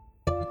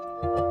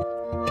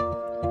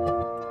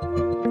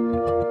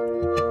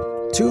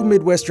two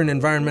Midwestern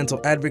environmental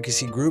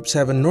advocacy groups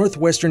have a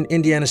northwestern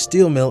Indiana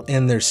steel mill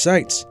in their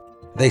sights.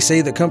 They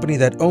say the company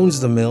that owns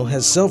the mill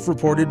has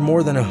self-reported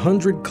more than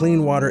 100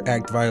 Clean Water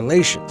Act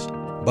violations,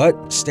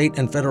 but state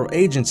and federal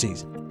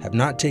agencies have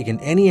not taken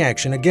any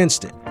action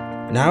against it.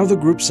 Now the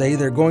groups say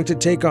they're going to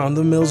take on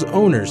the mill's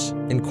owners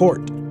in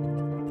court.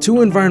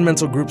 Two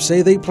environmental groups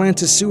say they plan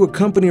to sue a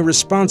company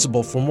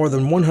responsible for more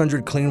than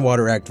 100 Clean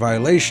Water Act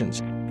violations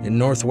in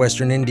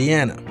northwestern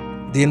Indiana.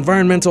 The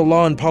Environmental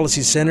Law and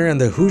Policy Center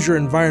and the Hoosier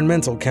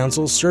Environmental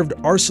Council served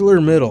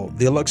ArcelorMittal,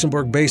 the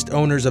Luxembourg-based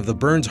owners of the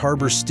Burns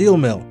Harbor Steel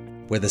Mill,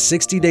 with a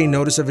 60-day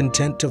notice of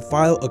intent to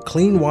file a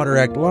Clean Water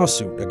Act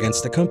lawsuit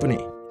against the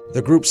company.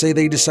 The group say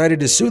they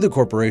decided to sue the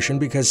corporation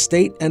because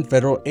state and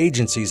federal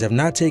agencies have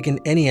not taken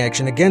any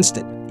action against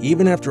it,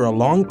 even after a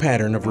long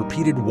pattern of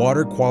repeated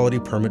water quality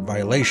permit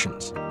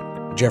violations.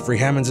 Jeffrey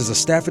Hammonds is a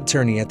staff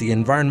attorney at the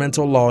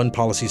Environmental Law and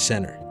Policy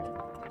Center.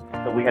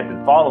 So we had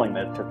been following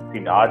this because it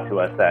seemed odd to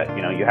us that,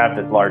 you have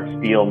this large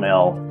steel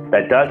mill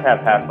that does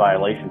have past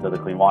violations of the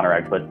Clean Water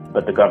Act,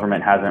 but the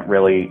government hasn't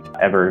really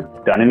ever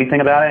done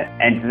anything about it.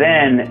 And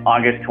then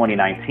August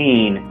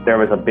 2019, there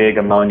was a big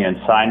ammonia and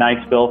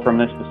cyanide spill from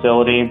this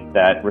facility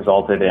that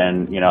resulted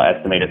in,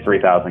 estimated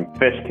 3,000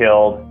 fish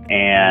killed.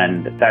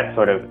 And that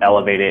sort of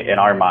elevated in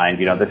our mind,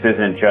 this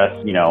isn't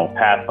just,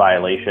 past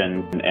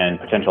violations and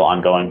potential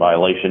ongoing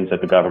violations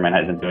that the government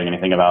hasn't doing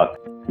anything about.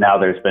 Now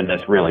there's been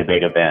this really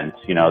big event,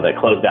 that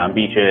closed down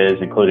beaches,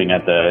 including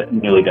at the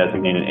newly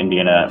designated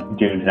Indiana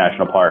Dunes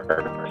National Park.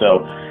 So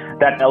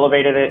that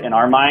elevated it in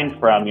our mind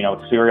from,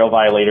 serial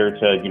violator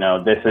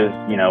to, this is,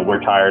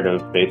 we're tired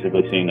of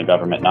basically seeing the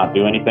government not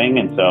do anything.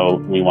 And so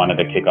we wanted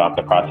to kick off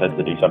the process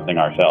to do something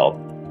ourselves.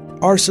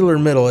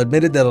 ArcelorMittal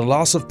admitted that a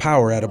loss of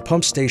power at a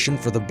pump station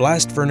for the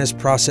blast furnace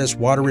process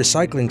water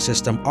recycling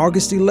system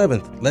August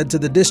 11th led to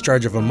the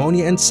discharge of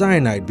ammonia and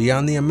cyanide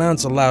beyond the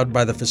amounts allowed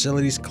by the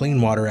facility's Clean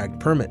Water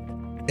Act permit.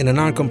 In a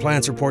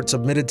non-compliance report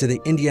submitted to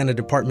the Indiana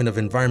Department of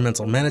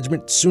Environmental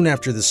Management soon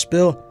after the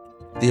spill,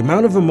 the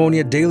amount of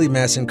ammonia daily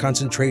mass and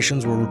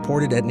concentrations were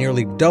reported at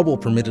nearly double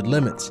permitted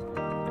limits.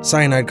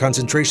 Cyanide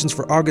concentrations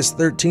for August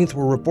 13th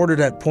were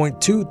reported at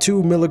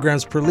 0.22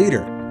 milligrams per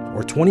liter,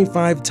 or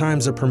 25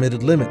 times the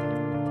permitted limit.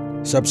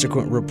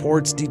 Subsequent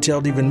reports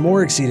detailed even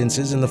more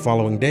exceedances in the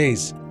following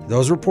days.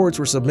 Those reports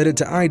were submitted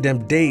to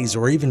IDEM days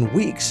or even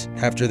weeks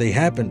after they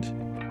happened.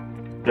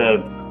 The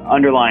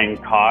underlying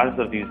cause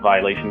of these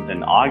violations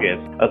in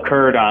August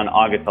occurred on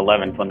August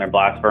 11th when their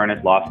blast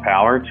furnace lost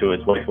power to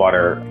its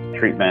wastewater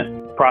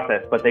treatment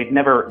process, but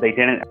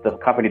the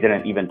company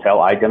didn't even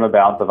tell IDEM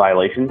about the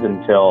violations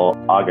until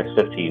August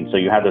 15th. So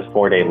you had this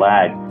 4-day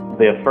lag.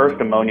 The first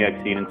ammonia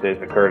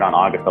exceedances occurred on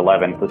August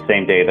 11th, the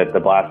same day that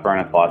the blast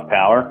furnace lost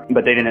power,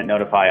 but they didn't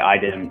notify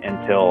IDEM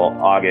until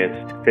August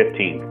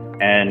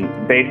 15th.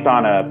 And based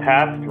on a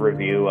past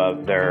review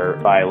of their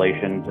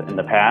violations in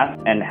the past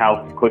and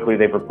how quickly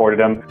they've reported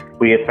them,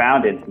 we have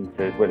found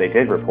instances where they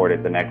did report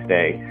it the next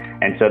day.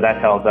 And so that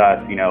tells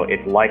us,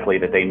 it's likely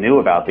that they knew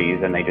about these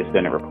and they just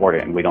didn't report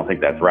it, and we don't think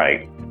that's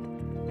right.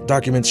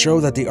 Documents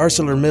show that the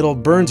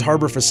ArcelorMittal Burns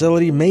Harbor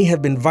facility may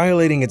have been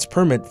violating its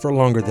permit for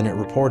longer than it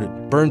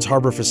reported. Burns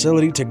Harbor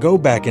facility to go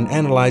back and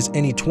analyze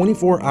any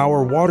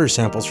 24-hour water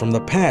samples from the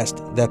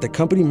past that the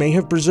company may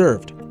have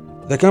preserved.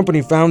 The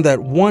company found that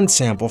one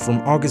sample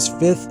from August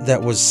 5th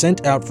that was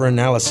sent out for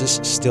analysis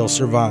still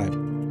survived.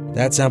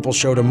 That sample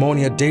showed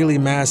ammonia daily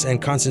mass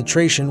and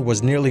concentration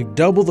was nearly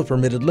double the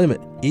permitted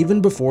limit,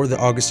 even before the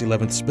August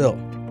 11th spill.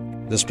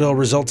 The spill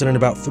resulted in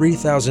about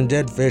 3,000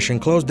 dead fish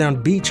and closed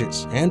down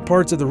beaches and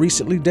parts of the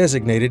recently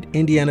designated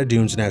Indiana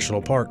Dunes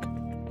National Park.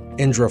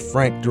 Indra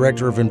Frank,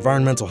 Director of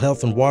Environmental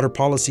Health and Water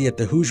Policy at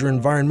the Hoosier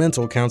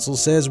Environmental Council,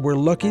 says we're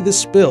lucky the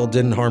spill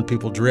didn't harm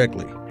people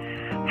directly.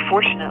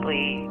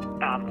 Fortunately,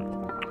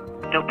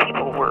 no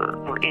people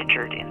were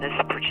injured in this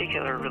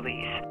particular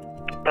release,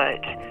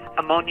 but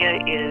ammonia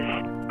is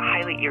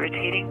highly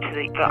irritating to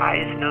the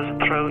eyes, nose,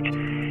 and throat.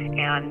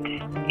 And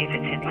if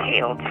it's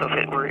inhaled, so if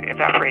it were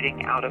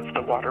evaporating out of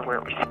the water where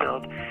it was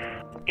spilled,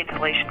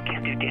 inhalation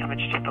can do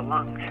damage to the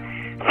lungs.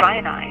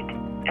 Cyanide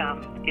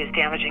is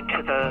damaging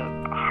to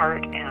the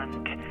heart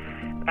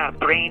and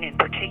brain in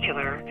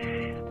particular,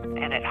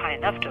 and at high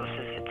enough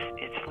doses,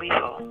 it's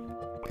lethal.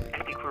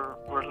 I think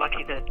we're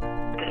lucky that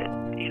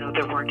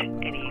there weren't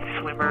any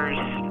swimmers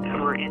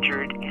who were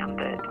injured, and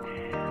that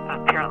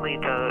apparently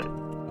the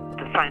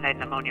cyanide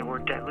and ammonia were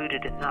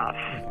diluted enough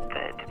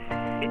that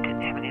it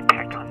didn't have an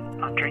impact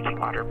on drinking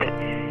water. But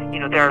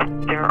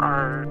there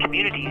are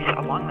communities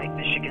along Lake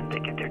Michigan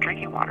that get their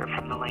drinking water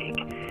from the lake,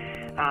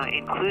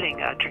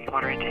 including a drinking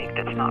water intake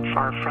that's not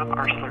far from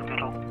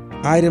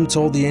ArcelorMittal. IDEM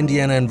told the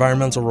Indiana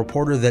Environmental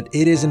Reporter that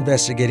it is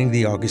investigating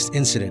the August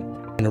incident.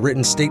 In a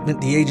written statement,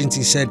 the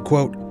agency said,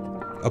 quote,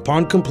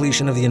 "Upon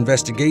completion of the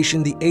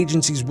investigation, the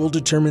agencies will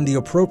determine the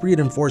appropriate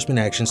enforcement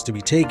actions to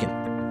be taken.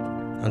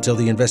 Until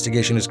the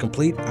investigation is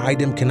complete,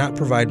 IDEM cannot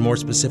provide more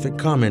specific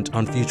comment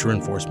on future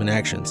enforcement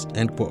actions."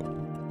 End quote.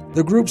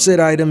 The group said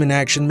IDEM in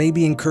action may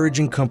be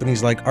encouraging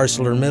companies like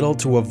ArcelorMittal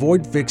to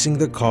avoid fixing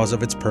the cause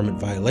of its permit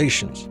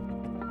violations.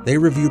 They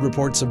reviewed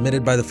reports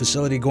submitted by the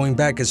facility going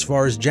back as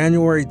far as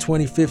January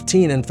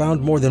 2015 and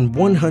found more than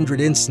 100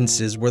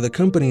 instances where the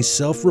company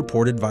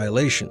self-reported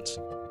violations.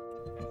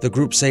 The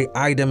group say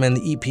IDEM and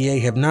the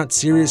EPA have not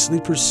seriously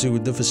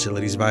pursued the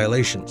facility's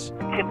violations.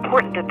 It's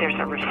important that there's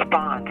a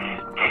response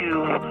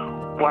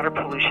to water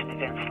pollution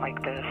events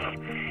like this,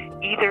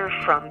 either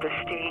from the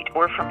state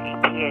or from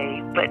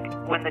EPA,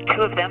 but when the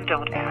two of them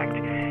don't act,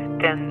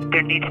 then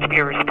there needs to be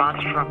a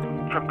response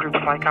from groups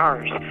like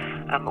ours.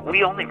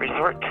 We only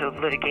resort to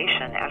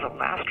litigation as a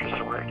last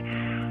resort.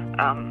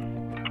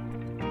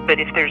 But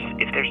if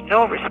there's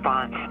no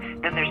response,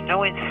 then there's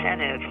no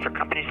incentive for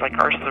companies like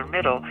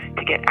ArcelorMittal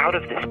to get out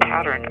of this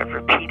pattern of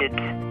repeated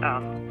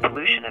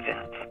pollution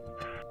events.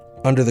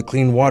 Under the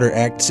Clean Water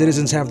Act,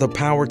 citizens have the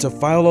power to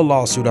file a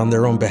lawsuit on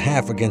their own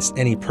behalf against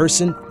any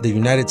person, the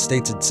United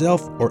States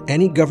itself, or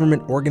any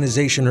government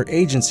organization or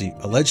agency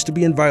alleged to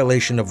be in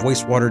violation of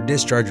wastewater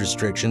discharge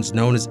restrictions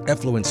known as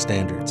effluent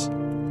standards.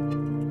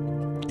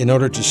 In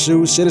order to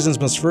sue, citizens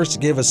must first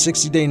give a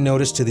 60-day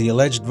notice to the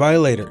alleged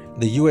violator,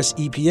 the U.S.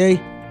 EPA,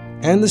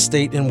 and the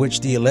state in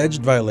which the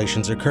alleged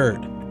violations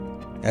occurred.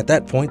 At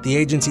that point, the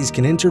agencies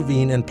can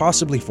intervene and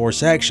possibly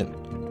force action.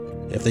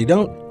 If they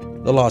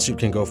don't, the lawsuit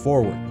can go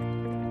forward.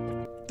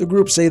 The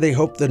group say they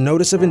hope the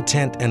notice of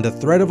intent and the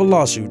threat of a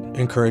lawsuit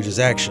encourages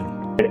action.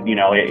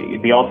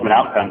 The ultimate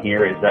outcome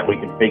here is that we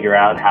can figure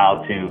out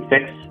how to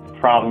fix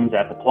problems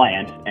at the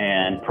plant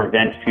and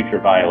prevent future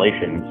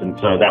violations. And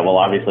so that will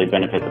obviously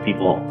benefit the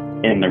people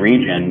in the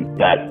region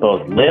that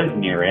both live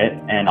near it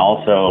and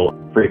also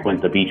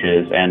frequent the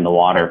beaches and the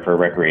water for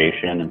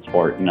recreation and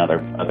sport and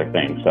other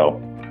things. So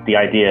the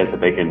idea is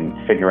that they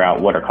can figure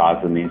out what are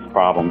causing these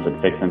problems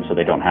and fix them so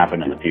they don't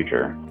happen in the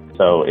future.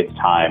 So it's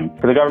time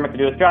for the government to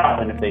do its job,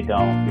 and if they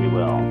don't, we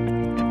will.